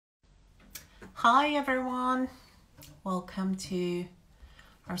Hi everyone, welcome to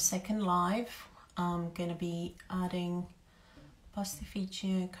our second live. I'm gonna be adding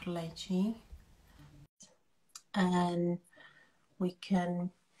Pastificio Carleschi and we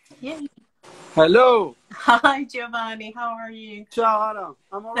can, yeah. Hello. Hi Giovanni, how are you? Ciao, Anna.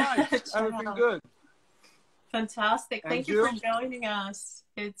 I'm all right. Ciao. Everything good. Fantastic. And Thank you you? for joining us.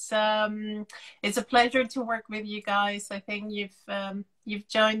 It's a pleasure to work with you guys. I think you've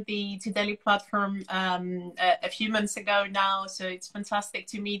joined the Todelli platform a few months ago now, so it's fantastic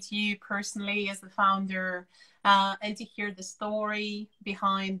to meet you personally as the founder and to hear the story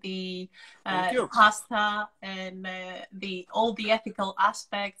behind the pasta and all the ethical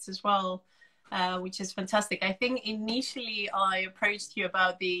aspects as well. Which is fantastic. I think initially I approached you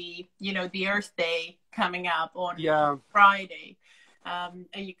about the Earth Day coming up on Friday, and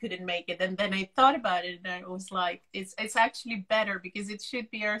you couldn't make it. And then I thought about it, and I was like, it's actually better because it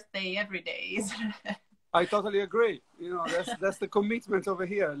should be Earth Day every day, isn't it? I totally agree. You know, that's the commitment over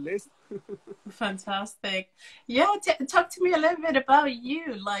here, at least. Fantastic. Yeah, talk to me a little bit about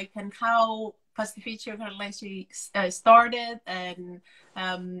you, like, and how Pastificio Carleschi started, and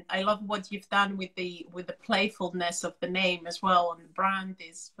I love what you've done with the playfulness of the name as well, and the brand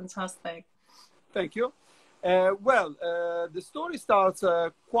is fantastic. Thank you. The story starts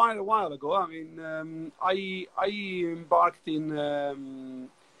quite a while ago. I mean, I embarked in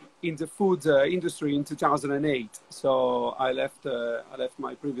the food industry in 2008. So I left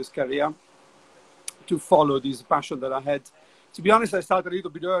my previous career to follow this passion that I had. To be honest, I started a little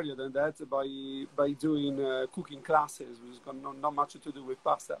bit earlier than that by doing cooking classes, which has got not much to do with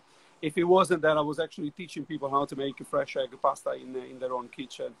pasta. If it wasn't that, I was actually teaching people how to make fresh egg pasta in their own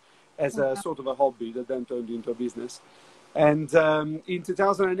kitchen as a sort of a hobby that then turned into a business. And in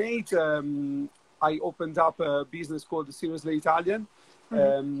 2008, I opened up a business called Seriously Italian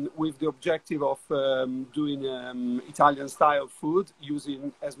with the objective of doing Italian-style food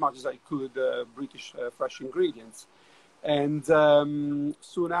using as much as I could British fresh ingredients. And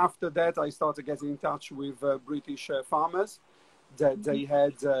soon after that, I started getting in touch with British farmers that they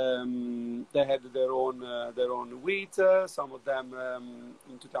had their own wheat. Some of them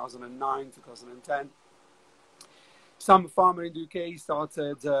in 2009, 2010. Some farmer in the UK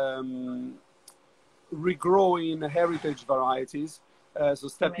started regrowing heritage varieties, so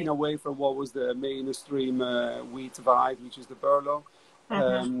stepping away from what was the mainstream wheat variety, which is the Burlo.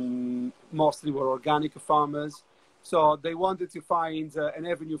 Mostly were organic farmers. So they wanted to find an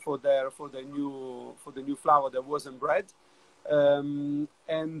avenue for the new flour that wasn't bred, and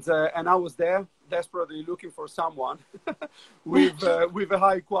I was there desperately looking for someone with a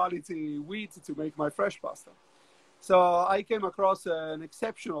high quality wheat to make my fresh pasta. So I came across an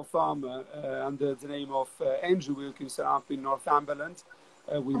exceptional farmer under the name of Andrew Wilkinson up in Northumberland.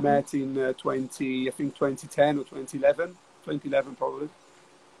 We met in 2010 or 2011 probably.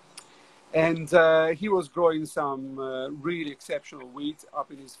 And he was growing some really exceptional wheat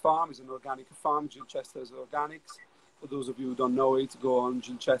up in his farm. It's an organic farm, Gilchester's Organics. For those of you who don't know it, go on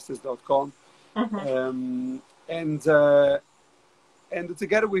gilchesters.com. And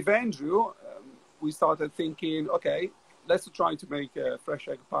together with Andrew, we started thinking, okay, let's try to make fresh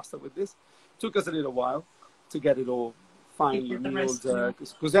egg pasta with this. Took us a little while to get it all finally milled.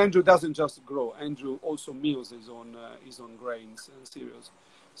 Because Andrew doesn't just grow. Andrew also mills his own grains and cereals.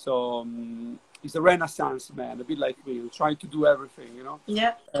 So he's a Renaissance man, a bit like me, trying to do everything, you know.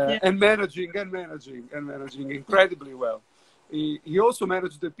 And managing incredibly well. He also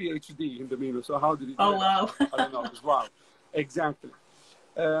managed the PhD in the middle. So how did he do Oh, wow. I don't know. Wow. Exactly.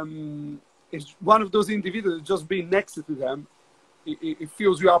 It's one of those individuals, just being next to them, it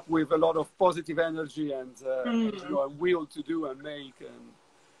fills you up with a lot of positive energy and a will to do and make. And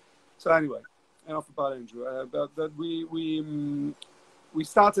so anyway, enough about Andrew. But we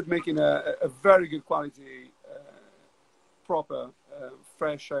started making a very good quality, proper,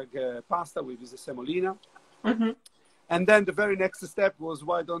 fresh egg pasta with this semolina. And then the very next step was,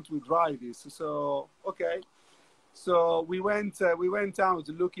 why don't we dry this? So, okay. So we went out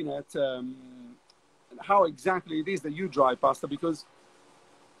looking at how exactly it is that you dry pasta, because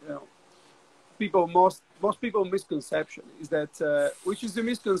most people misconception is that, which is the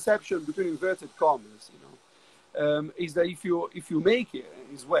misconception between inverted commas, is that if you make it,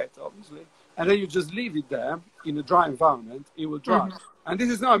 it's wet, obviously, and then you just leave it there in a dry environment, it will dry. And this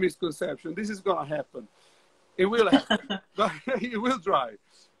is not a misconception. This is going to happen. It will happen. But it will dry.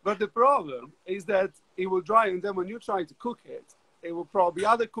 But the problem is that it will dry, and then when you try to cook it, it will probably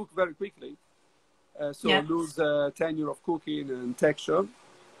either cook very quickly, lose tenure of cooking and texture,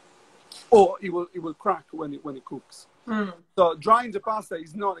 or it will crack when it cooks. So drying the pasta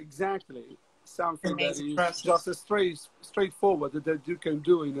is not exactly something that Amazing is process. just a straightforward that you can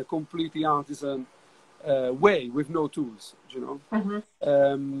do in a completely artisan way with no tools, you know.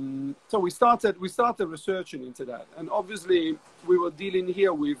 So we started researching into that, and obviously we were dealing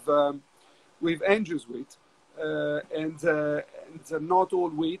here with Andrew's wheat, and not all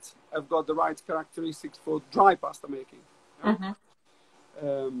wheat have got the right characteristics for dry pasta making.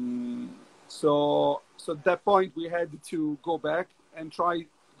 So at that point we had to go back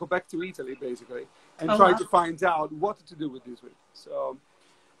to Italy basically and try to find out what to do with this wheat. So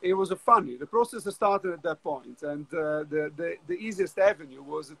it was the process started at that point, and the easiest avenue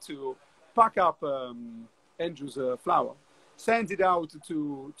was to pack up Andrew's flour, send it out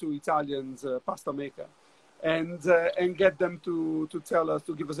to Italian's pasta maker, and get them to tell us,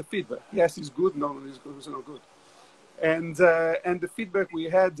 to give us a feedback. Yes, it's good. No, it's good. It's not good. And the feedback we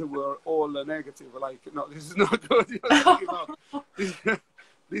had were all negative. Like, no, this is not good. You know, like, no,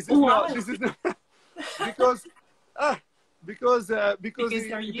 this is not because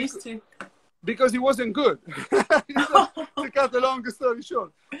they're used to. Because it wasn't good. To cut the long story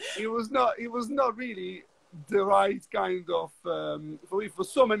short, it was not really the right kind of for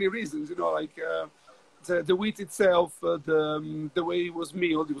so many reasons. You know, like the wheat itself, the way it was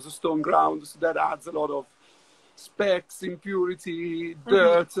milled, it was a stone ground, so that adds a lot of specks, impurity,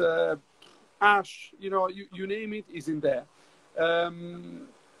 dirt, ash, you know, you name it, is in there.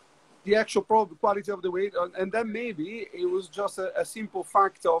 The actual quality of the wheat, and then maybe it was just a simple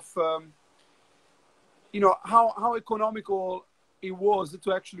fact of, you know, how economical it was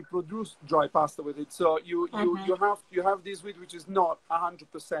to actually produce dry pasta with it. So you have this wheat which is not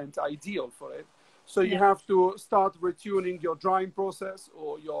 100% ideal for it. So you have to start retuning your drying process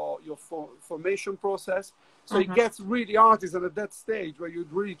or your formation process. So it gets really artisan at that stage where you're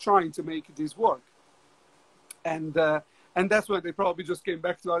really trying to make this work. And that's when they probably just came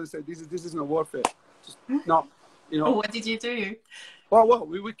back to us and said, this is not worth it. Just not, you know. What did you do? Well,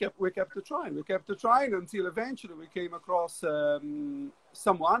 we kept trying. We kept trying until eventually we came across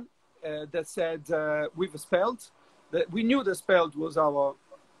someone that said with a spelt, that we knew the spelt was our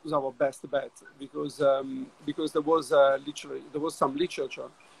best bet because there was some literature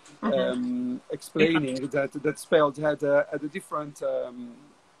explaining that spelt had a different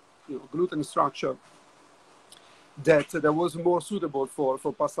gluten structure that was more suitable for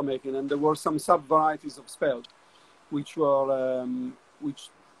pasta making, and there were some sub varieties of spelt which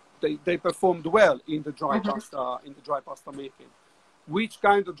they performed well in the dry pasta making. Which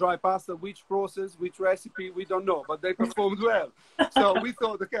kind of dry pasta, which process, which recipe, we don't know, but they performed well. So we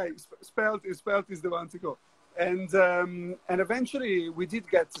thought, okay, spelt is the one to go. And eventually we did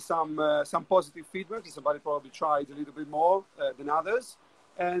get some positive feedback. Somebody probably tried a little bit more than others,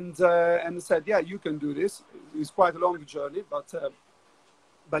 and said, yeah, you can do this. It's quite a long journey, but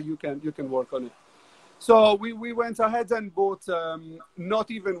you can work on it. So we went ahead and bought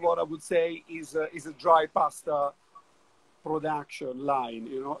not even what I would say is a dry pasta production line,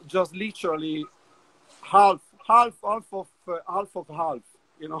 you know, just literally half of half,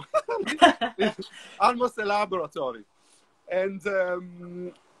 you know, almost a laboratory, and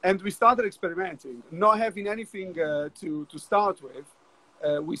we started experimenting, not having anything to start with.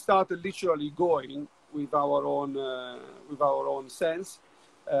 We started literally going with our own sense,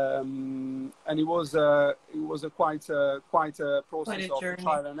 and it was a quite a process of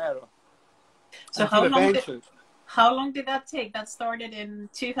trial and error. So how long did that take? That started in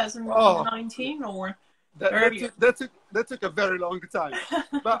 2019 or earlier? That took a very long time,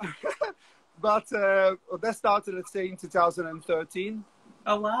 but that started, let's say, in 2013.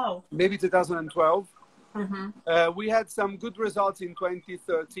 Oh wow! Maybe 2012. We had some good results in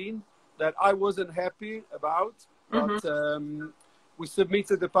 2013 that I wasn't happy about, but we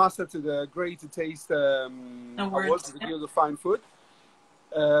submitted the pasta to the Great Taste Awards, the Guild of Fine Food,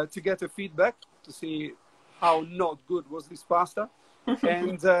 to get a feedback to see how not good was this pasta,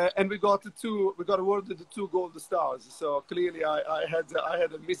 and we got awarded the 2 gold stars. So clearly, I had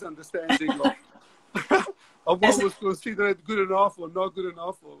a misunderstanding of what was considered good enough or not good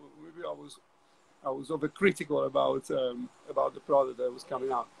enough, or maybe I was overcritical about the product that was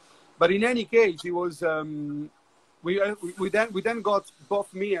coming out. But in any case, it was we then got,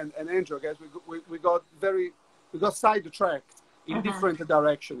 both me and Andrew, I guess, we got sidetracked in different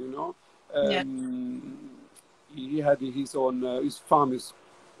direction, you know. He had his own his farm is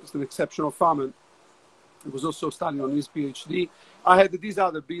an exceptional farmer. He was also studying on his PhD. I had this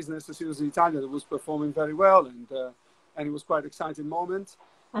other business, he was in Italy, that was performing very well, and it was quite an exciting moment.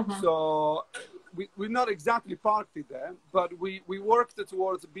 So we not exactly parked it there, but we worked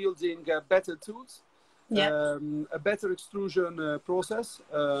towards building better tools, a better extrusion process,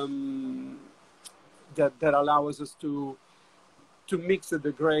 that allows us to mix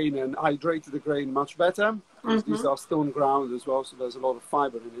the grain and hydrate the grain much better. Because these are stone ground as well, so there's a lot of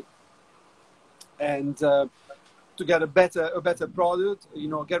fiber in it. And to get a better product,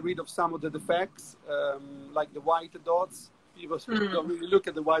 get rid of some of the defects, like the white dots. People don't really look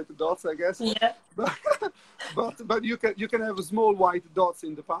at the white dots, I guess. Yeah. But you can have small white dots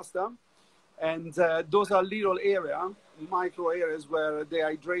in the pasta, and those are little micro areas where the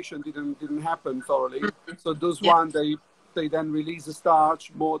hydration didn't happen thoroughly. So those ones they then release the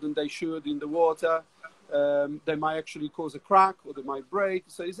starch more than they should in the water. They might actually cause a crack, or they might break.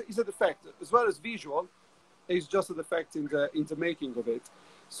 So it's a defect as well as visual. It's just a defect in the making of it.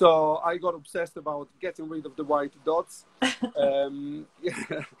 So I got obsessed about getting rid of the white dots,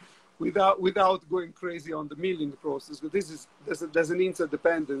 without going crazy on the milling process. Because there's an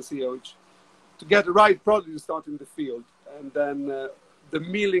interdependence here. Which, to get the right product, you start in the field, and then the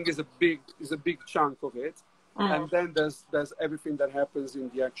milling is a big chunk of it, and then there's everything that happens in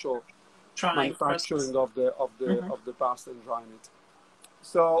the actual manufacturing of the pasta and drying it.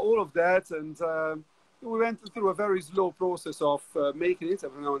 So all of that, and we went through a very slow process of making it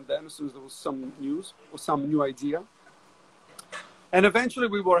every now and then, as soon as there was some news or some new idea. And eventually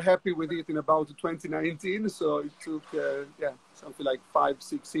we were happy with it in about 2019. So it took, something like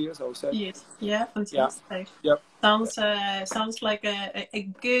 5-6 years, I would say. Yes. Yeah, fantastic. Yeah. Yep. Sounds like a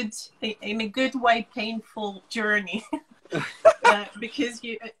good, in a good way, painful journey. Because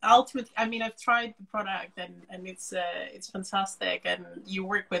you ultimately, I mean, I've tried the product and it's fantastic, and you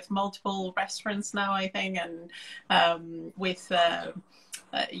work with multiple restaurants now, I think, and with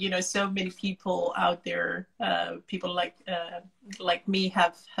so many people out there, people like me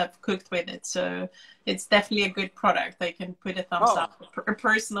have cooked with it, so it's definitely a good product. I can put a thumbs up, a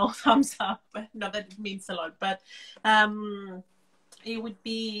personal thumbs up. Not that it means a lot, but it would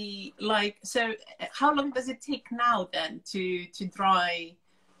be like, so how long does it take now then to dry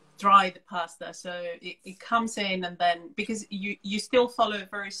the pasta? So it comes in, and then, because you still follow a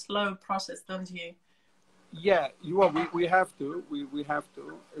very slow process, don't you? Yeah, we have to. We have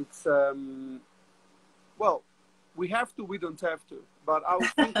to. It's we have to. We don't have to. But I would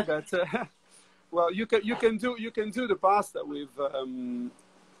think that you can do the pasta with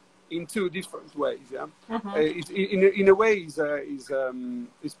in two different ways. Yeah, in a way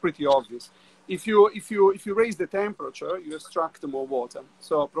is pretty obvious. If you raise the temperature, you extract more water.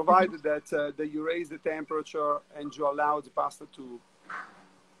 So provided that you raise the temperature and you allow the pasta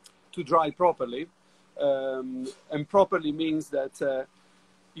to dry properly. And properly means that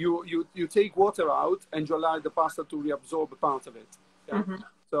you take water out and you allow the pasta to reabsorb a part of it. Yeah?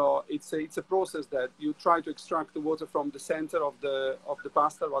 So it's a process that you try to extract the water from the center of the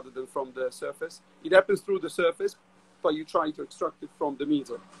pasta rather than from the surface. It happens through the surface, but you try to extract it from the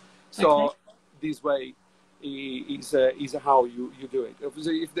middle. So this way is how you do it.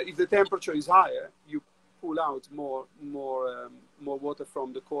 Obviously, if the temperature is higher, you pull out more water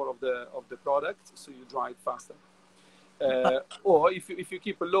from the core of the product, so you dry it faster. Or if you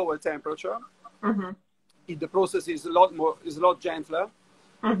keep a lower temperature, the process is a lot gentler,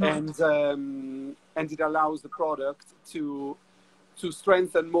 and it allows the product to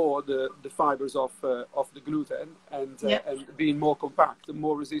strengthen more the fibers of the gluten and being more compact and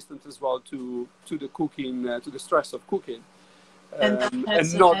more resistant as well to the cooking, to the stress of cooking.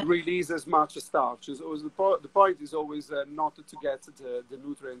 And not release as much starch. The point is always not to get the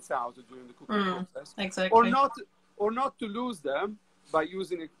nutrients out during the cooking process, exactly, or not to lose them by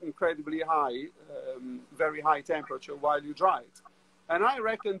using an incredibly high, very high temperature while you dry it. And I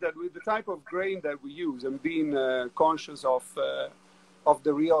reckon that with the type of grain that we use, and being conscious of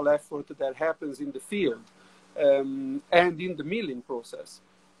the real effort that happens in the field and in the milling process,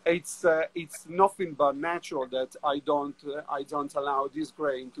 it's nothing but natural that I don't allow this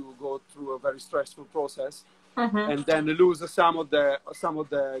grain to go through a very stressful process and then lose some of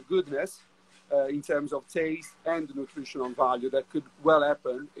the goodness in terms of taste and nutritional value that could well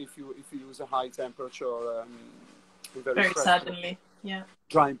happen if you use a high temperature very suddenly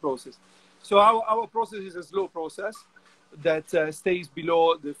drying process. So our process is a slow process that stays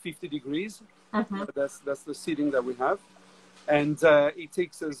below the 50 degrees. That's the seating that we have. And it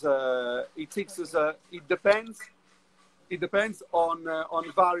depends on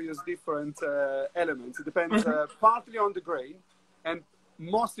various different elements. It depends partly on the grain, and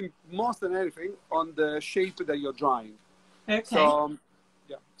most than anything on the shape that you're drying. So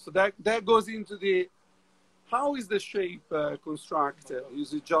that goes into how is the shape constructed?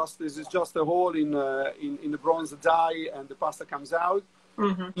 Is it just a hole in the bronze die and the pasta comes out?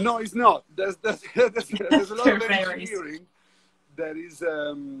 No, it's not. There's a lot of engineering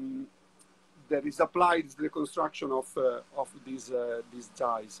that is applied to the construction of these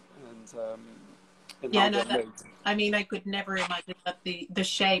dyes and Yeah, how no, they're made. I mean, I could never imagine that the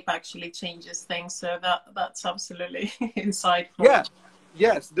shape actually changes things. So that's absolutely insightful. Yeah,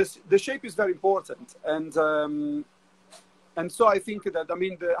 yes, the shape is very important, and so I think that, I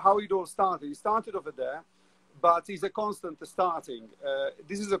mean, how it all started. It started over there, but it's a constant starting.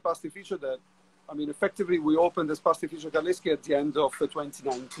 This is a pastificio that, I mean, effectively we opened this Pastificio Carleschi at the end of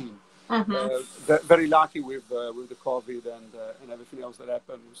 2019. Very lucky with the COVID and everything else that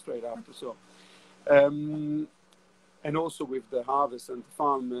happened straight after. So, and also with the harvest and the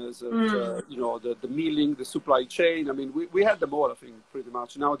farmers, and you know, the milling, the supply chain. I mean, we had them all, I think, pretty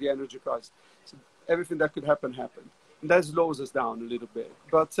much. Now the energy price, so everything that could happen happened, and that slows us down a little bit.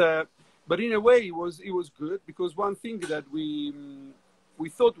 But in a way, it was good, because one thing that we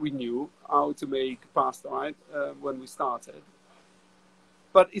thought we knew how to make pasta, right, when we started.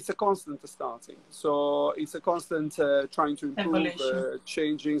 But it's a constant starting. So it's a constant trying to improve,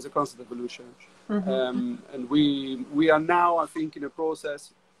 changing, it's a constant evolution. And we are now, I think, in a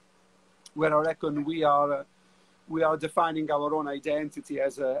process where I reckon we are defining our own identity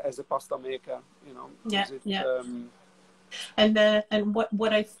as a pasta maker, you know. And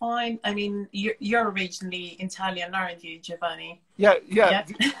what I find, I mean, you're originally Italian, aren't you, Giovanni? Yeah.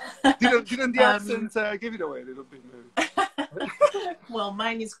 Didn't the accent give it away a little bit, maybe? Well,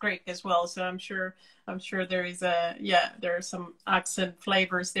 mine is Greek as well, so I'm sure there is there are some accent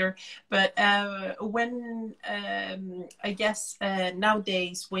flavors there. But when I guess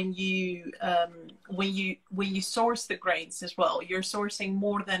nowadays when you source the grains as well, you're sourcing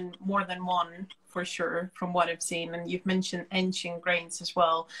more than one, for sure, from what I've seen. And you've mentioned ancient grains as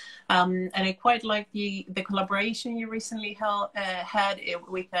well, and I quite like the collaboration you recently had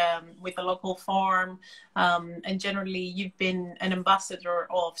with a local farm, and generally you've been an ambassador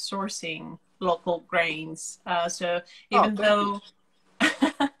of sourcing local grains. So even though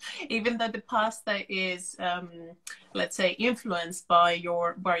the pasta is, let's say, influenced by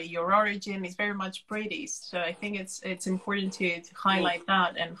your origin, is very much British. So I think it's important to highlight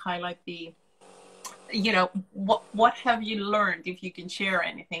that, and highlight the, you know, what have you learned, if you can share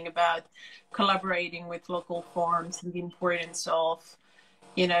anything about collaborating with local farms and the importance of,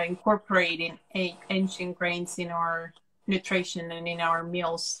 you know, incorporating ancient grains in our nutrition and in our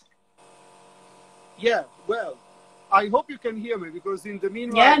meals. Yeah, well, I hope you can hear me, because in the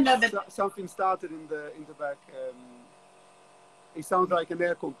meanwhile, something started in the back. It sounds like an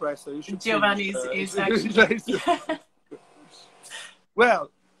air compressor. You should Giovanni is actually.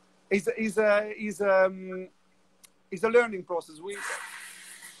 Well, it's a learning process.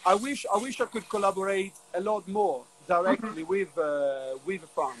 I wish I could collaborate a lot more directly with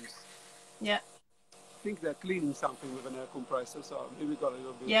farms. Yeah. I think they're cleaning something with an air compressor, so maybe got a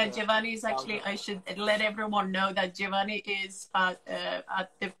little bit. Yeah, Giovanni is actually. I should let everyone know that Giovanni is at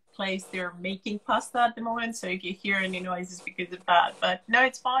the place they're making pasta at the moment. So if you hear any noises because of that, but no,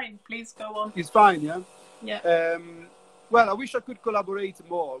 it's fine. Please go on. It's fine, yeah. Yeah. Well, I wish I could collaborate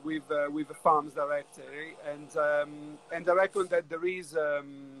more with the farms directly, and I reckon that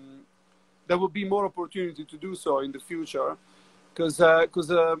there will be more opportunity to do so in the future, because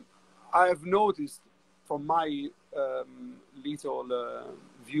I have noticed, from my little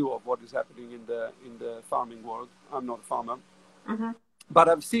view of what is happening in the farming world. I'm not a farmer, but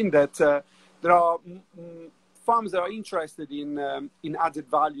I've seen that there are farms that are interested in added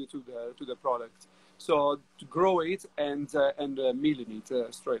value to the product. So to grow it and milling it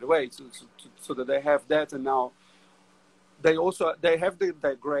straight away, so that they have that, and now they have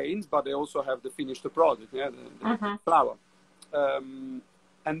the grains, but they also have the finished product, the flour.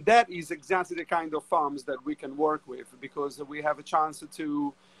 And that is exactly the kind of farms that we can work with, because we have a chance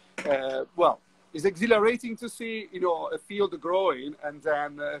to, it's exhilarating to see, you know, a field growing, and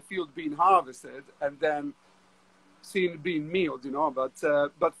then a field being harvested, and then seeing being milled, you know.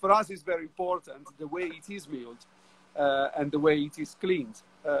 But for us, it's very important the way it is milled, and the way it is cleaned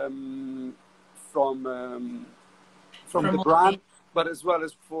from the bran, but as well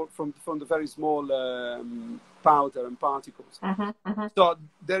as from the very small powder and particles. So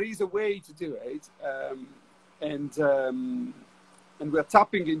there is a way to do it, and we're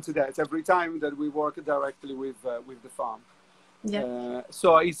tapping into that every time that we work directly with the farm. Yeah.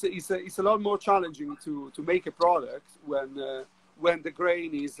 So it's a lot more challenging to make a product when the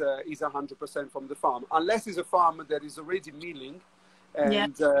grain is 100% from the farm, unless it's a farm that is already milling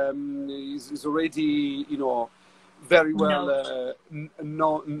and is already, you know, very well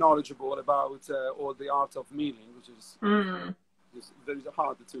knowledgeable about all the art of milling, which is it's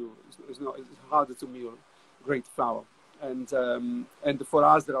harder to mill great flour, and for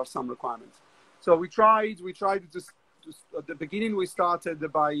us there are some requirements. So we tried to just at the beginning we started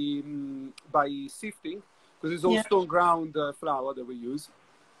by sifting, because it's all stone ground flour that we use.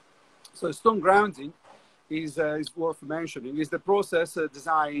 So stone grounding is worth mentioning. Is the process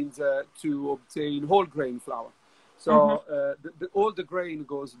designed to obtain whole grain flour. So all the grain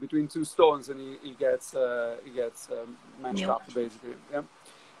goes between two stones, and it gets mashed up basically,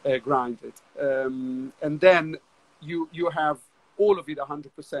 grinded, and then you have all of it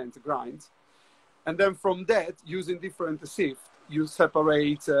 100% grind, and then from that, using different sift, you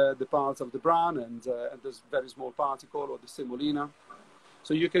separate the parts of the bran and this very small particle or the semolina.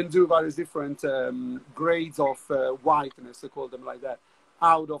 So you can do various different grades of whiteness, I call them like that,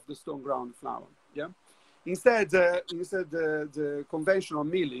 out of the stone ground flour. Yeah. Instead, the conventional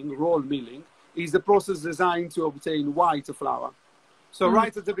milling, roll milling, is the process designed to obtain white flour. So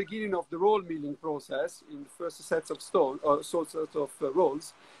right at the beginning of the roll milling process, in the first sets of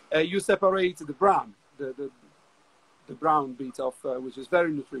rolls, you separate the bran, the brown bit of which is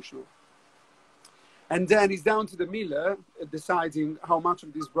very nutritional. And then it's down to the miller deciding how much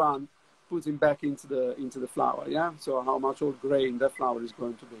of this bran putting back into the flour. Yeah, so how much whole grain that flour is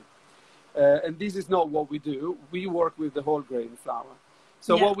going to be. And this is not what we do. We work with the whole grain flour.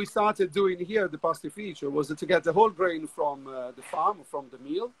 So what we started doing here at the Pastificio was to get the whole grain from the farm, from the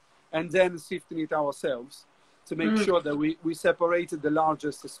mill, and then sifting it ourselves to make sure that we separated the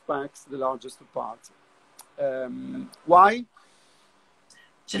largest specks, the largest part. Why?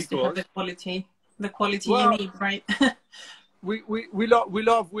 Just to have the quality you need, right? We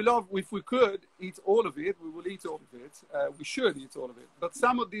love, if we could eat all of it, we will eat all of it. We should eat all of it. But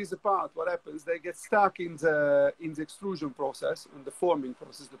some of these parts, what happens, they get stuck in the extrusion process, in the forming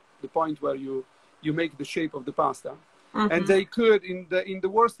process, the point where you make the shape of the pasta. And they could, in the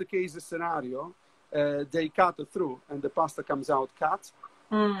worst case scenario, they cut through and the pasta comes out cut.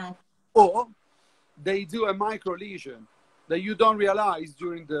 Or they do a micro lesion that you don't realize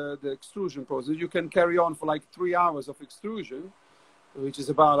during the extrusion process. You can carry on for like 3 hours of extrusion, which is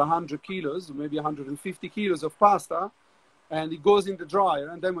about 100 kilos, maybe 150 kilos of pasta, and it goes in the dryer,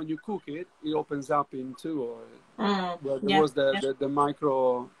 and then when you cook it, it opens up in two, or there was the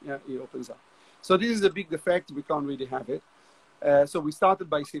micro, it opens up. So this is a big defect. We can't really have it. So we started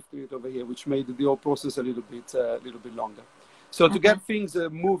by sifting it over here, which made the whole process a little bit longer. So to get things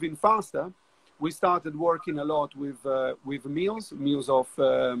moving faster, we started working a lot with mills of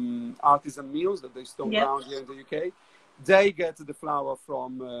artisan mills that they stone ground here in the UK. They get the flour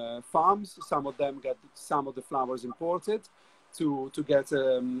from farms. Some of them get some of the flours imported to get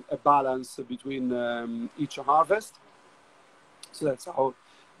a balance between each harvest. So that's how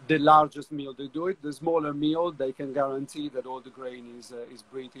the largest mill they do it. The smaller mill, they can guarantee that all the grain is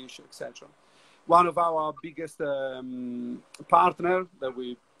British, etc. One of our biggest partner that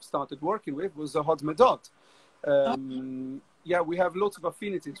we started working with was Hod Medot. We have lots of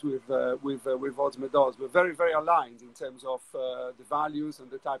affinities with Hod Medot. We're very, very aligned in terms of the values and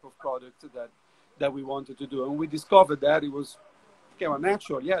the type of product that we wanted to do. And we discovered that it was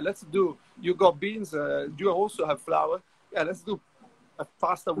natural. Yeah, let's do. You got beans. Do you also have flour? Yeah, let's do a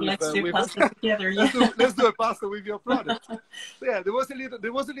pasta with. Let's do pasta together. Yeah. let's do a pasta with your product. So yeah, there was a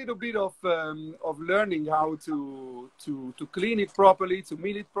little bit of learning how to clean it properly, to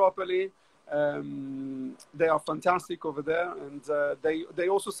mill it properly. They are fantastic over there, and they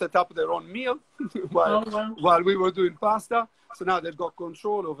also set up their own meal while we were doing pasta. So now they've got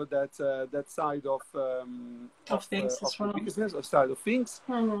control over that side of things as well. Business, or side of things.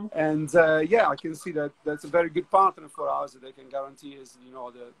 And I can see that that's a very good partner for us. They can guarantee us,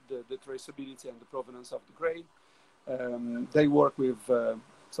 the traceability and the provenance of the grain. They work with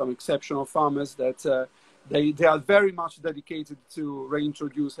some exceptional farmers that they are very much dedicated to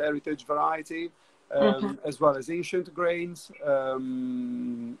reintroduce heritage variety, as well as ancient grains,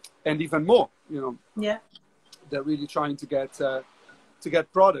 and even more. They're really trying to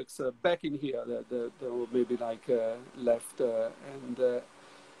get products back in here that were maybe like left there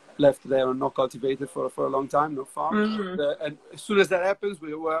and not cultivated for a long time, not farmed. And as soon as that happens,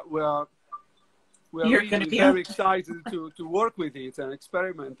 we are really very excited to work with it and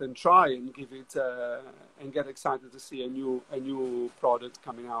experiment and try and give it and get excited to see a new product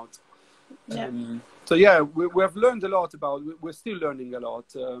coming out. We have learned a lot about. We're still learning a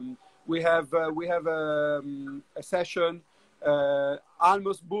lot. We have a session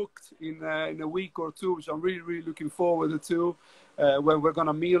almost booked in a week or two, which I'm really looking forward to, where we're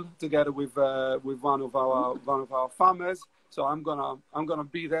gonna meal together with one of our farmers. So I'm gonna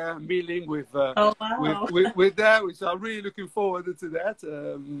be there milling with them, which I'm really looking forward to that,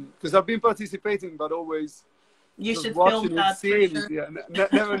 because I've been participating, but always You just should film watching it, that for seeing it. sure. Yeah,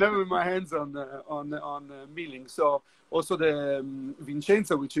 never my hands on milling. So also the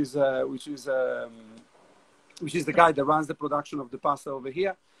Vincenzo, which is the guy that runs the production of the pasta over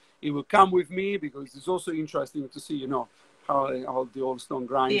here. He will come with me because it's also interesting to see, you know, how the old stone The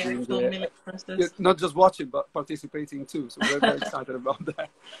grinding, actual milling process. not just watching but participating too. So we're very excited about that.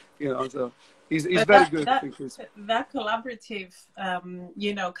 You know, so he's But very good. I think that collaborative,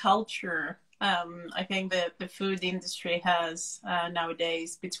 you know, culture. I think that the food industry has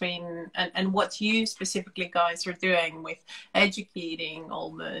nowadays between and what you specifically guys are doing with educating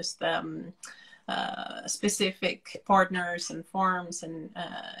almost specific partners and farms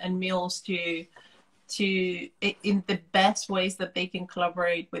and mills to in the best ways that they can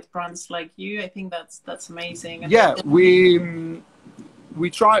collaborate with brands like you. I think that's amazing. Yeah, we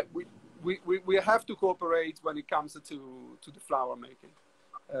try. We have to cooperate when it comes to the flour making,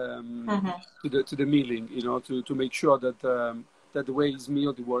 to the milling. You know, to make sure that that the way it's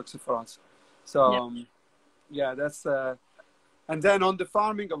milled it works for us. So yeah, that's. And then on the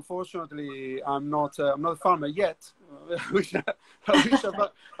farming, unfortunately, I'm not a farmer yet. I wish I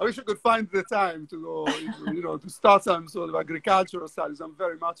could find the time to go, you know, to start some sort of agricultural studies. I'm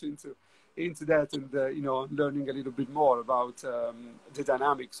very much into that, and you know, learning a little bit more about the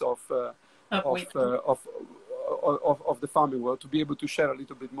dynamics of the farming world, to be able to share a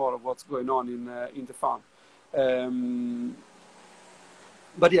little bit more of what's going on in the farm.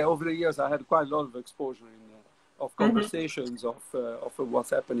 But yeah, over the years, I had quite a lot of exposure of conversations of what's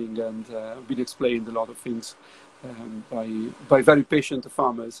happening, and been explained a lot of things by very patient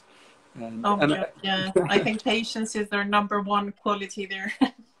farmers. And, yeah, I think patience is their #1 quality there.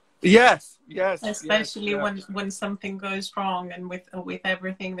 Yes, especially yes. when something goes wrong, and with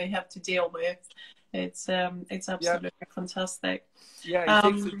everything they have to deal with, it's absolutely fantastic. Yeah,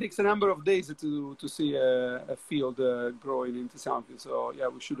 it takes a number of days to see a field growing into something. So yeah,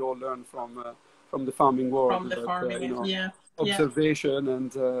 we should all learn from the farming world, from the farming, you know, yeah, observation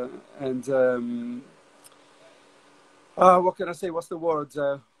and what can I say? What's the word?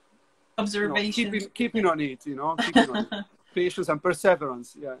 Observation. You know, keeping on it. You know, keeping on it. Patience and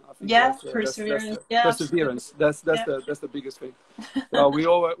perseverance. Yeah, I think perseverance. Perseverance. That's the biggest thing. We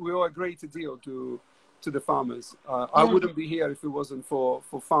owe a great deal to the farmers. I wouldn't be here if it wasn't for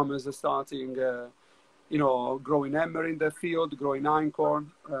farmers starting, you know, growing emmer in their field, growing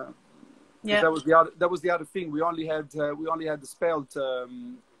einkorn. That was the other thing. We only had the spelt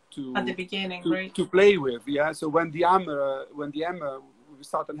at the beginning, right? To play with. Yeah. So when the emmer we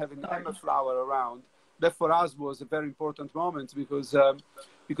started having emmer flour around, that for us was a very important moment, because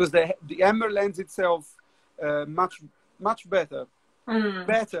the emmer lends itself much better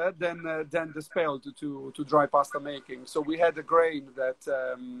than the spelt to dry pasta making. So we had a grain that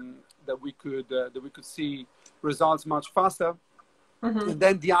we could see results much faster. And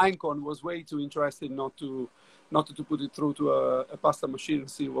then the einkorn was way too interested not to put it through to a pasta machine and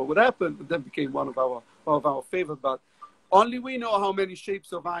see what would happen. And that became one of our favorite. But only we know how many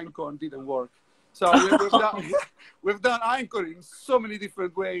shapes of einkorn didn't work. So we've done einkorn in so many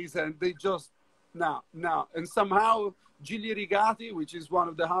different ways, and they just now and somehow gigli rigati, which is one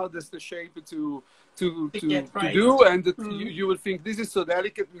of the hardest shape to do, and you will think this is so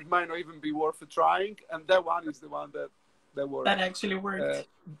delicate it might not even be worth trying, and that one is the one that worked. That actually worked.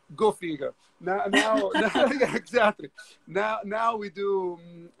 Go figure. Now yeah, exactly. Now we do.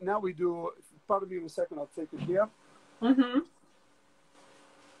 Pardon me in a second. I'll take it here.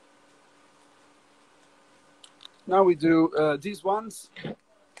 Now we do these ones.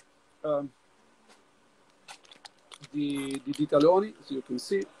 The taloni, so you can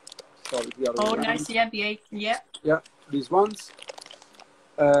see. Sorry, the other way nice. around. Yeah, these ones.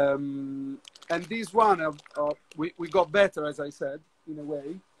 And this one, we got better, as I said, in a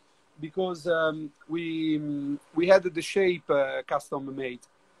way, because we had the shape custom made.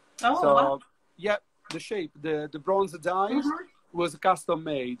 Oh, wow. Yeah, the shape, the bronze dies was custom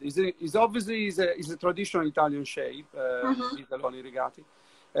made. It's obviously is a traditional Italian shape, the taloni rigati.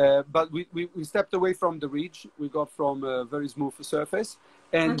 But we stepped away from the ridge. We got from a very smooth surface,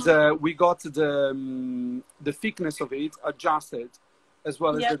 and we got the thickness of it adjusted, as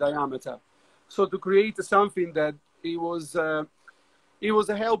well as the diameter. So to create something that it was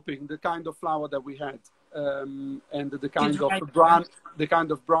helping the kind of flour that we had, and the kind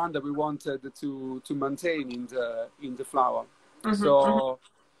of brand that we wanted to maintain in the flour. So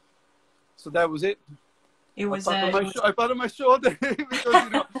that was it. It was I pat on my shoulder because, you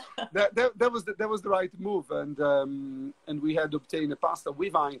know, that was the right move, and we had obtained a pasta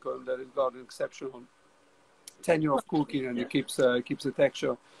with einkorn that has got an exceptional tenure of cooking, and it keeps the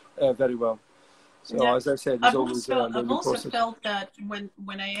texture very well. So Yeah. as I said, it's always a I've learning also process. felt that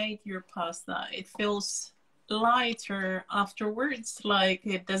when I ate your pasta, it feels lighter afterwards. Like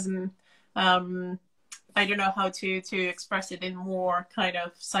it doesn't. I don't know how to express it in more kind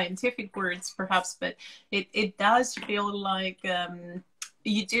of scientific words, perhaps, but it does feel like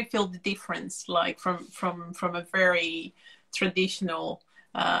you do feel the difference, like from a very traditional,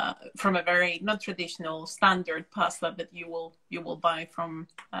 from a very not traditional standard pasta that you will buy from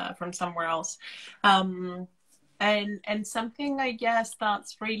somewhere else. And something I guess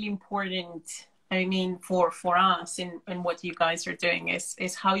that's really important. I mean, for us in what you guys are doing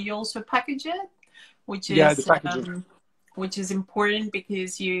is how you also package it, Yeah, the packaging. which is important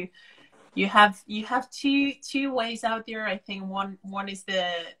because you have two ways out there. I think one is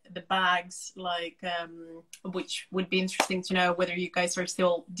the bags, like which would be interesting to know whether you guys are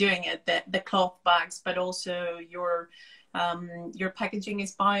still doing it, the cloth bags, but also your packaging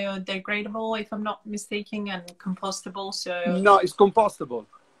is biodegradable, if I'm not mistaken, and compostable. So No, it's compostable.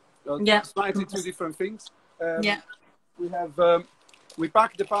 yeah, Slightly two different things. yeah, We have we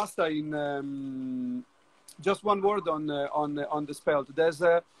pack the pasta in just one word on the spelt. There's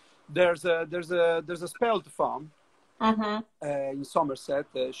a spelt farm in Somerset,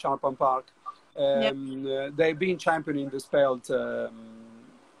 Sharpan Park. yeah, They've been championing the spelt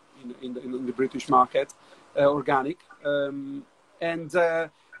in the British market, organic, and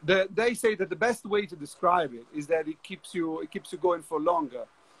they say that the best way to describe it is that it keeps you going for longer,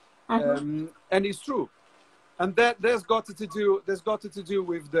 and it's true. And there's got to do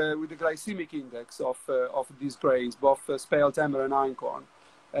with the glycemic index of these grains, both spelt, emmer, and einkorn.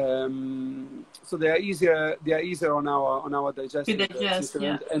 So they are easier on our digestive digest, system,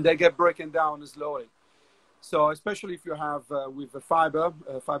 yeah. and they get broken down slowly. So especially if you have with the fiber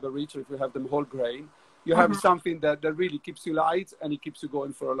rich, or if you have them whole grain, you have something that really keeps you light and it keeps you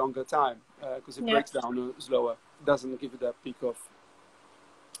going for a longer time because it breaks down slower. It doesn't give you that peak of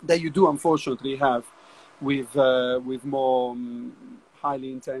that you do unfortunately have with more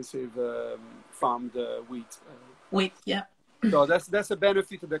highly intensive farmed wheat. Wheat, yeah. So that's a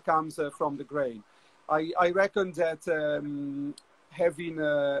benefit that comes from the grain. I reckon that having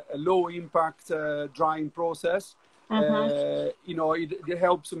a low impact drying process, it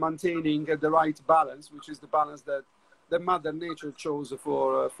helps maintaining the right balance, which is the balance that Mother Nature chose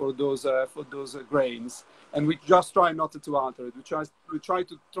for those grains, and we just try not to alter it. We try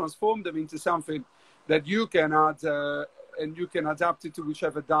to transform them into something that you can add and you can adapt it to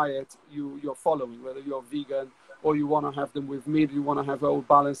whichever diet you're following, whether you're vegan or you want to have them with meat, you want to have all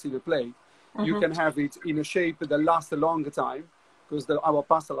balance in a plate. You can have it in a shape that lasts a longer time, because our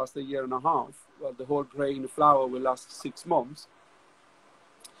pasta lasts a year and a half. Well, the whole grain flour will last 6 months.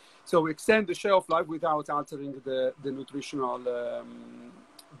 So we extend the shelf life without altering the nutritional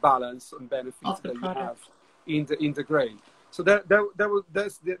balance and benefits that you have in the grain. So that's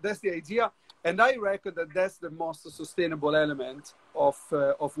the idea, and I reckon that that's the most sustainable element of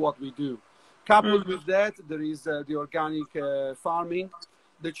what we do. Coupled with that, there is the organic farming,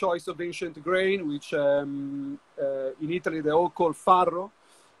 the choice of ancient grain, which in Italy they all call farro.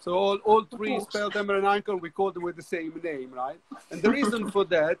 So all three, spelled emmer and einkorn, we call them with the same name, right? And the reason for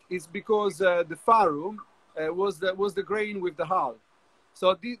that is because the farro was the grain with the hull.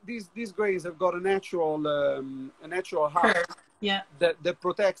 So these grains have got a natural hull that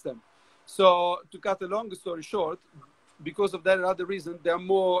protects them. So to cut a long story short, because of that and other reason, they're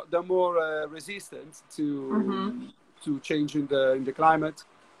more resistant to change in the climate.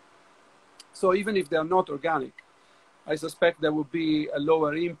 So even if they are not organic, I suspect there will be a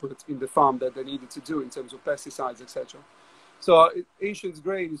lower input in the farm that they needed to do in terms of pesticides, etc. So ancient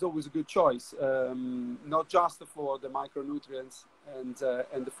grain is always a good choice, not just for the micronutrients and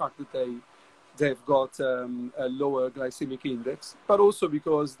the fact that they've got a lower glycemic index, but also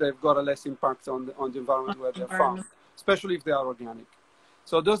because they've got a less impact on the environment where they're farmed, especially if they are organic.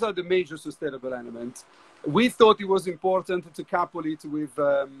 So those are the major sustainable elements. We thought it was important to couple it with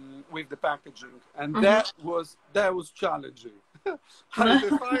the packaging, and that was challenging. I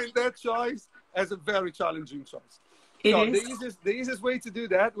defined that choice as a very challenging choice. So the easiest way to do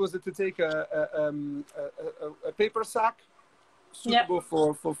that was to take a paper sack suitable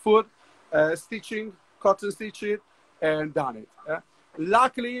for food, stitching, cotton stitch it, and done it.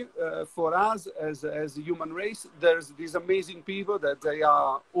 Luckily for us as a human race, there's these amazing people that they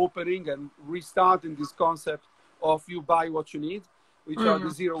are opening and restarting this concept of you buy what you need, which are the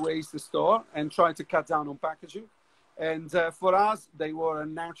zero waste store, and try to cut down on packaging. And for us, they were a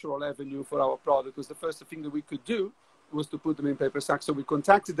natural avenue for our product, because the first thing that we could do was to put them in paper sacks. So we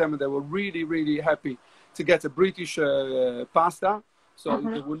contacted them, and they were really, really happy to get a British pasta so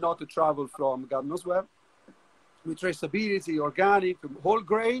it would not travel from God knows where. With traceability, organic, whole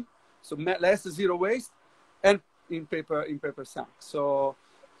grain, so less zero waste, and in paper sacks. So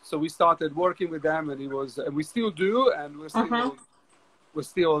we started working with them, and we still do, and we're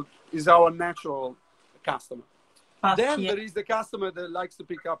still is our natural customer. Then there is the customer that likes to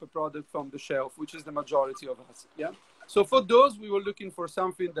pick up a product from the shelf, which is the majority of us. Yeah. So for those, we were looking for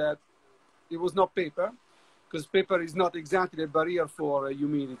something that it was not paper, because paper is not exactly a barrier for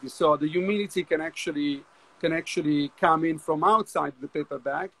humidity. So the humidity can actually come in from outside the paper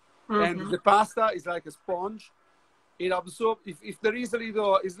bag, and the pasta is like a sponge. It absorbs. If there is a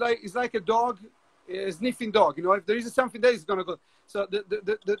little, it's like a dog, a sniffing dog. You know, if there is something there, it's gonna go. So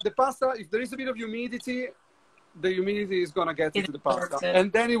the pasta, if there is a bit of humidity, the humidity is gonna get into the pasta,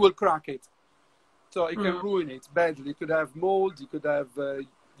 and then it will crack it. So it can ruin it badly. It could have mold. It could have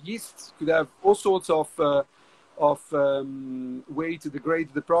yeast. It could have all sorts of way to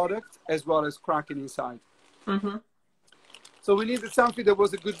degrade the product, as well as cracking inside. So we needed something that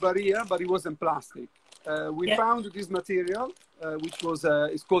was a good barrier, but it wasn't plastic. We found this material, which was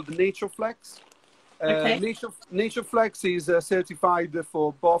it's called NatureFlex. NatureFlex is certified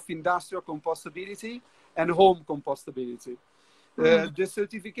for both industrial compostability and home compostability. The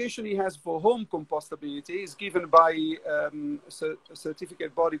certification he has for home compostability is given by a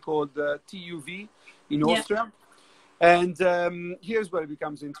certificate body called TUV in Austria. And here's where it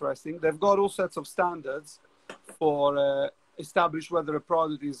becomes interesting. They've got all sorts of standards for establish whether a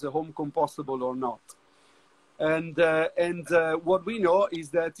product is home compostable or not. And what we know is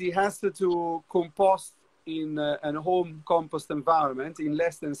that it has to compost in a home compost environment in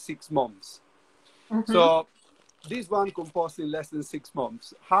less than 6 months. So this one composts in less than 6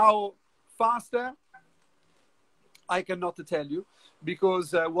 months. How faster? I cannot tell you,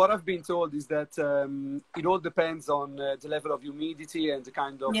 because what I've been told is that it all depends on the level of humidity and the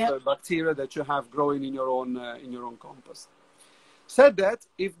kind of bacteria that you have growing in your own compost. Said that,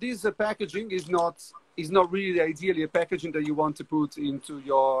 if this packaging is not really ideally a packaging that you want to put into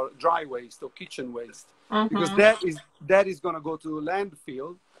your dry waste or kitchen waste, because that is going to go to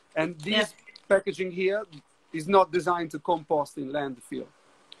landfill, and this packaging here is not designed to compost in landfill.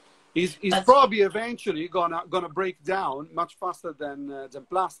 Is probably eventually gonna break down much faster than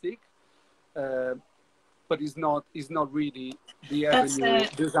plastic, but is not really the avenue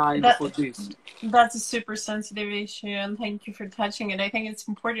designed for this. That's a super sensitive issue, and thank you for touching it. I think it's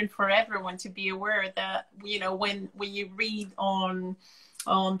important for everyone to be aware that, you know, when you read on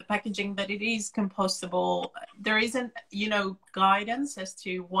the packaging that it is compostable, there isn't, you know, guidance as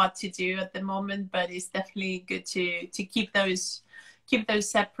to what to do at the moment, but it's definitely good to keep those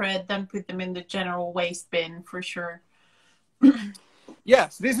separate, don't put them in the general waste bin, for sure.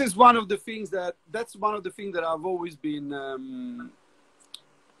 Yes, this is one of the things that's one of the things that I've always been,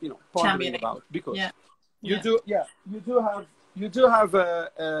 you know, pondering about, because you do have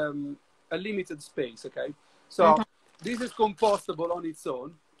a limited space. Okay, so this is compostable on its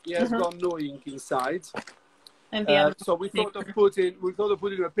own. It has got no ink inside, and so we thought of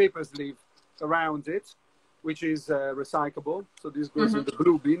putting a paper sleeve around it, which is recyclable. So this goes in the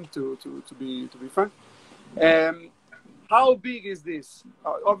blue bin to be frank. How big is this?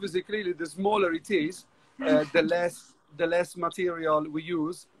 Obviously, clearly, the smaller it is, the less material we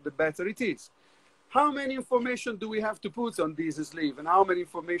use, the better it is. How many information do we have to put on this sleeve, and how many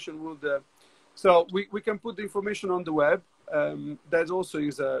information will the? So we can put the information on the web. That also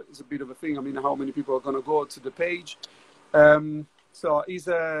is a bit of a thing. I mean, how many people are going to go to the page? So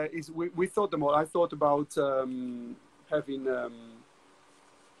we thought them all. I thought about having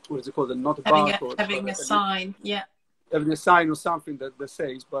what is it called? Not a barcode. Having a sign, having a sign or something that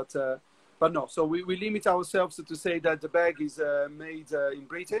says. But no. So we limit ourselves to say that the bag is made in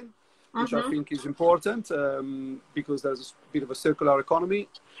Britain, which I think is important, because there's a bit of a circular economy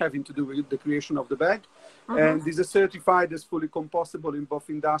having to do with the creation of the bag. And this is certified as fully compostable in both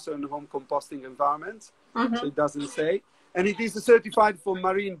industrial and home composting environments. So it doesn't say. And it is certified for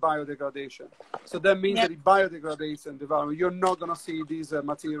marine biodegradation. So that means that it biodegrades in the environment. You're not going to see this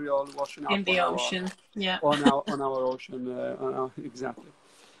material washing up in the ocean. On our ocean. Exactly.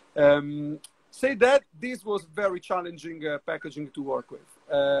 Say that this was very challenging packaging to work with.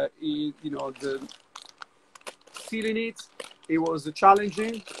 You know, the sealing it was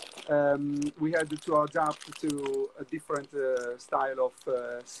challenging. We had to adapt to a different style of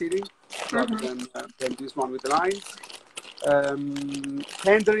sealing rather than this one with the lines.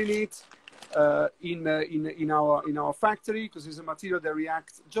 Handling it in our factory, because it's a material that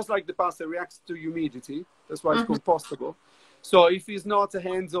reacts just like the pasta reacts to humidity. That's why it's compostable. So if it's not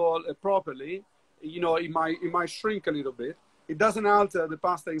handled properly, you know, it might shrink a little bit. It doesn't alter the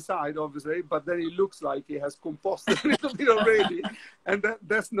pasta inside, obviously, but then it looks like it has composted a little bit already, and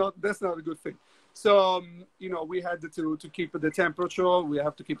that's not a good thing. So you know, we had to keep the temperature. We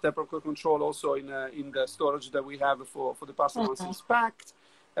have to keep temperature control also in the storage that we have for the pasta once it's packed.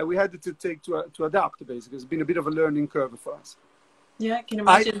 And we had to adapt, basically. It's been a bit of a learning curve for us. Yeah, I can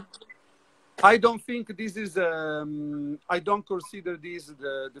imagine. I don't think this is. I don't consider this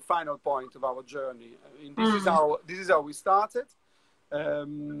the final point of our journey. I mean, this is how we started.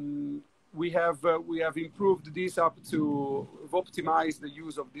 We have improved this up to optimize the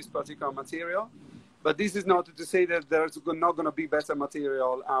use of this particular material, but this is not to say that there's not going to be better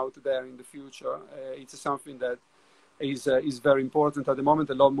material out there in the future. It's something that is very important at the moment.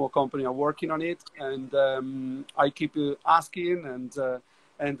 A lot more companies are working on it, and I keep asking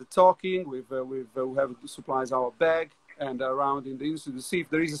and talking with whoever supplies our bag and around in the industry to see if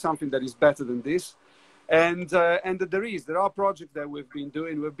there is something that is better than this. And there are projects that we've been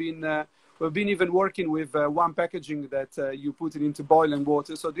doing. We've been even working with one packaging that you put it into boiling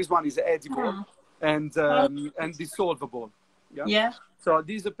water. So this one is edible and dissolvable. Yeah. Yeah. So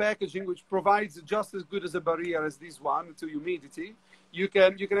this is a packaging which provides just as good as a barrier as this one to humidity. You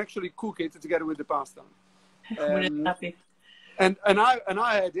can actually cook it together with the pasta. And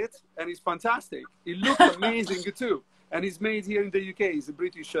I had it, and it's fantastic. It looks amazing too, and it's made here in the UK. It's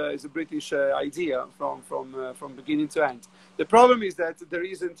a British idea from beginning to end. The problem is that there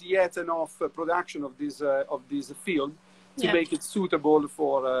isn't yet enough production of this film to make it suitable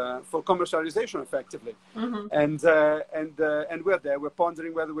for commercialization effectively. And we're there. We're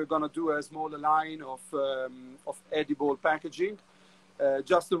pondering whether we're going to do a smaller line of edible packaging.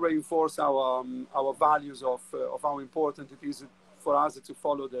 Just to reinforce our values of how important it is for us to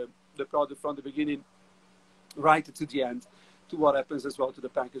follow the product from the beginning right to the end, to what happens as well to the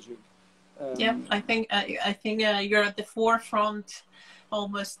packaging. I think you're at the forefront,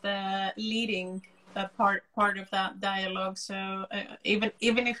 almost leading part of that dialogue. So even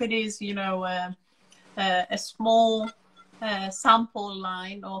if it is, you know, a small sample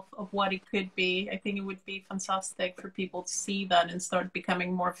line of what it could be, I think it would be fantastic for people to see that and start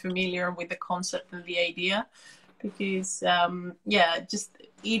becoming more familiar with the concept and the idea. Because just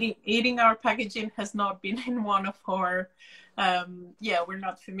eating our packaging has not been in one of our we're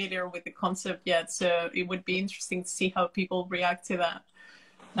not familiar with the concept yet, so it would be interesting to see how people react to that.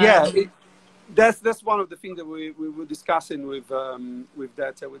 That's one of the things that we were discussing with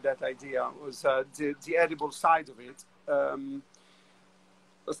that idea was the edible side of it.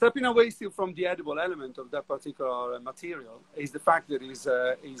 Stepping away still from the edible element of that particular material is the fact that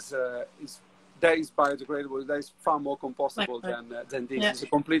that is biodegradable. That is far more compostable than this. It's a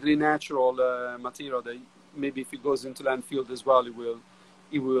completely natural material that maybe if it goes into landfill as well,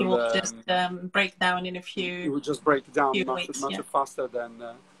 it will just break down in a few. It will just break down much faster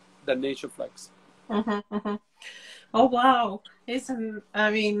than Nature Flex. Oh wow! I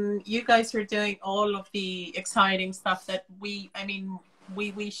mean, you guys are doing all of the exciting stuff that we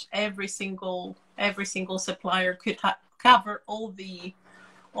wish every single supplier could cover all the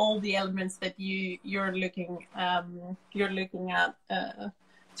elements that you're looking at.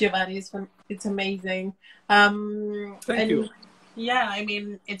 Giovanni, it's amazing. Thank you. Yeah, I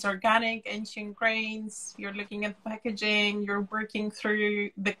mean, it's organic, ancient grains. You're looking at the packaging. You're working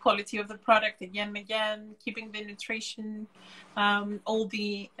through the quality of the product again and again, keeping the nutrition, all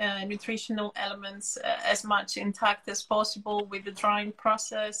the nutritional elements as much intact as possible with the drying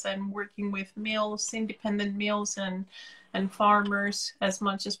process, and working with mills, independent mills, and farmers as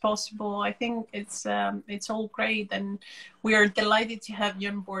much as possible. I think it's all great, and we are delighted to have you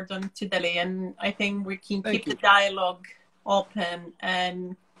on board on Todelli. And I think we can keep the dialogue open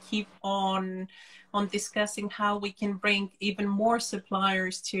and keep on discussing how we can bring even more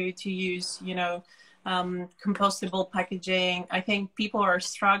suppliers to use, you know, compostable packaging. I think people are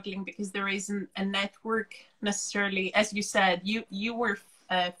struggling because there isn't a network necessarily. As you said, you were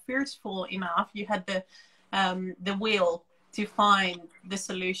fearful enough. You had the will to find the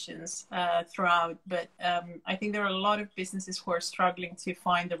solutions throughout, but I think there are a lot of businesses who are struggling to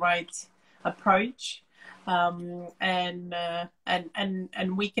find the right approach. And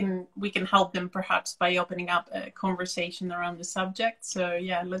we can help them perhaps by opening up a conversation around the subject. So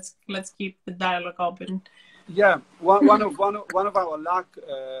yeah, let's keep the dialogue open. Yeah, one of our luck,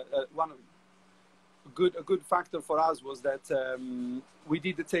 a good factor for us was that we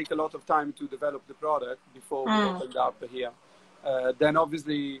did take a lot of time to develop the product before we opened up here. Then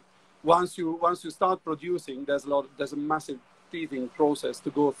obviously, once you start producing, there's a massive teething process to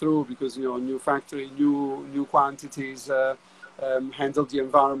go through, because, you know, new factory, new quantities, handle the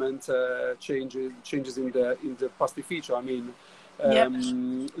environment changes in the pastificio. I mean,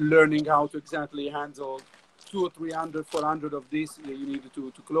 learning how to exactly handle 200 or 300, 400 of this you needed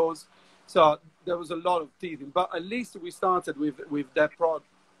to close. So there was a lot of teething, but at least we started with that product.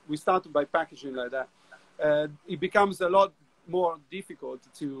 We started by packaging like that. It becomes a lot more difficult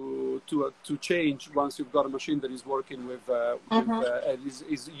to change once you've got a machine that is working with and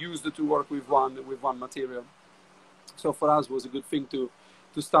is used to work with one material. So for us, it was a good thing to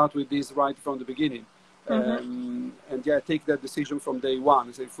start with this right from the beginning, and take that decision from day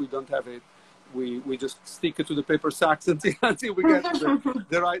one. So if we don't have it, we just stick it to the paper sacks until we get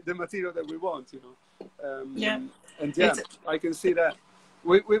the material that we want, you know. And I can see that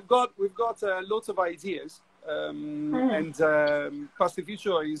we've got lots of ideas, and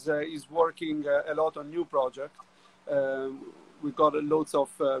Pastificio is working a lot on new projects. We've got loads of,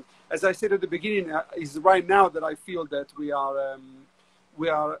 as I said at the beginning, is right now that I feel that we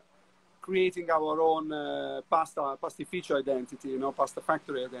are creating our own pastificio identity, you know, pasta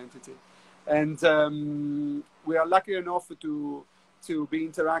factory identity, and we are lucky enough to be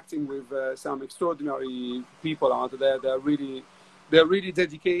interacting with some extraordinary people out there. They're really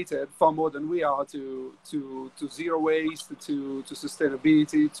dedicated, far more than we are, to zero waste, to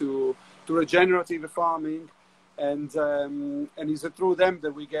sustainability, to regenerative farming. And it's through them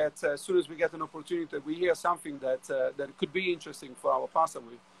that we get, as soon as we get an opportunity, we hear something that could be interesting for our pasta.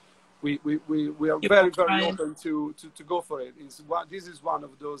 We are very open to go for it. This is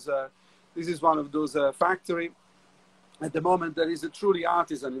one of those factory at the moment that is truly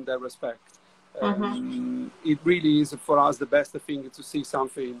artisan in that respect. It really is for us the best thing to see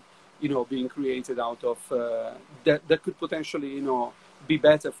something, you know, being created out of that could potentially, you know, be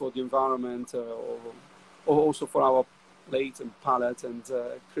better for the environment or also for our plate and palate, and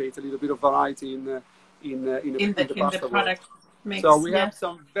create a little bit of variety in the pasta product mix. So we have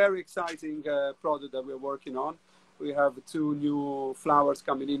some very exciting product that we're working on. We have 2 new flours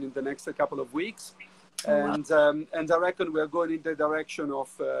coming in the next couple of weeks. And I reckon we're going in the direction of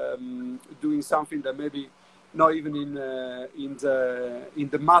doing something that maybe not even in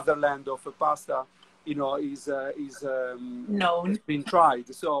the motherland of pasta, you know, is known, been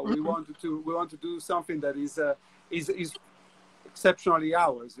tried. So we want to do something that is exceptionally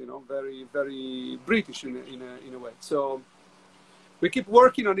ours, you know, very very British in a way. So we keep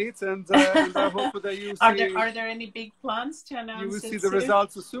working on it, and I hope that you see. Are there any big plans to announce? You will see the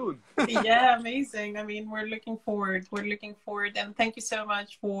results soon. Yeah, amazing. I mean, we're looking forward, and thank you so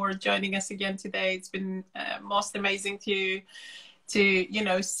much for joining us again today. It's been most amazing to you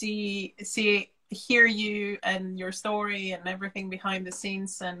know hear you and your story and everything behind the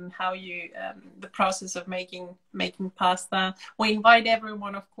scenes, and how you the process of making pasta. We invite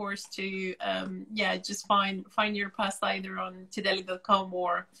everyone, of course, to just find your pasta either on Todelli.com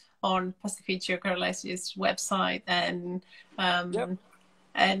or on Pastificio Carleschi's website, and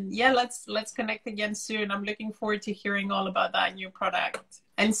let's connect again soon. I'm looking forward to hearing all about that new product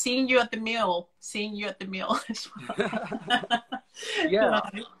and seeing you at the mill as well. Yeah.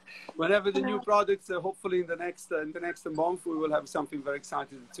 Whenever the new products, hopefully in the next month, we will have something very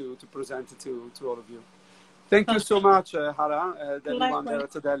exciting to present to all of you. Thank you so much, Hara, everyone there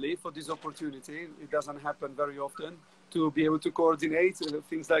at Todelli, for this opportunity. It doesn't happen very often to be able to coordinate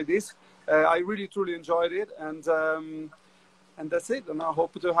things like this. I really truly enjoyed it, and that's it. And I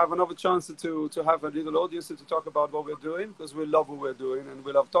hope to have another chance to have a little audience to talk about what we're doing, because we love what we're doing and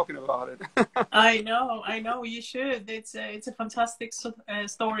we love talking about it. I know you should. It's a fantastic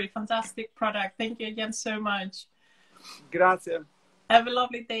story, fantastic product. Thank you again so much. Grazie. Have a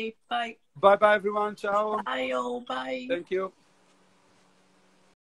lovely day. Bye. Bye everyone. Ciao. Bye all. Bye. Thank you.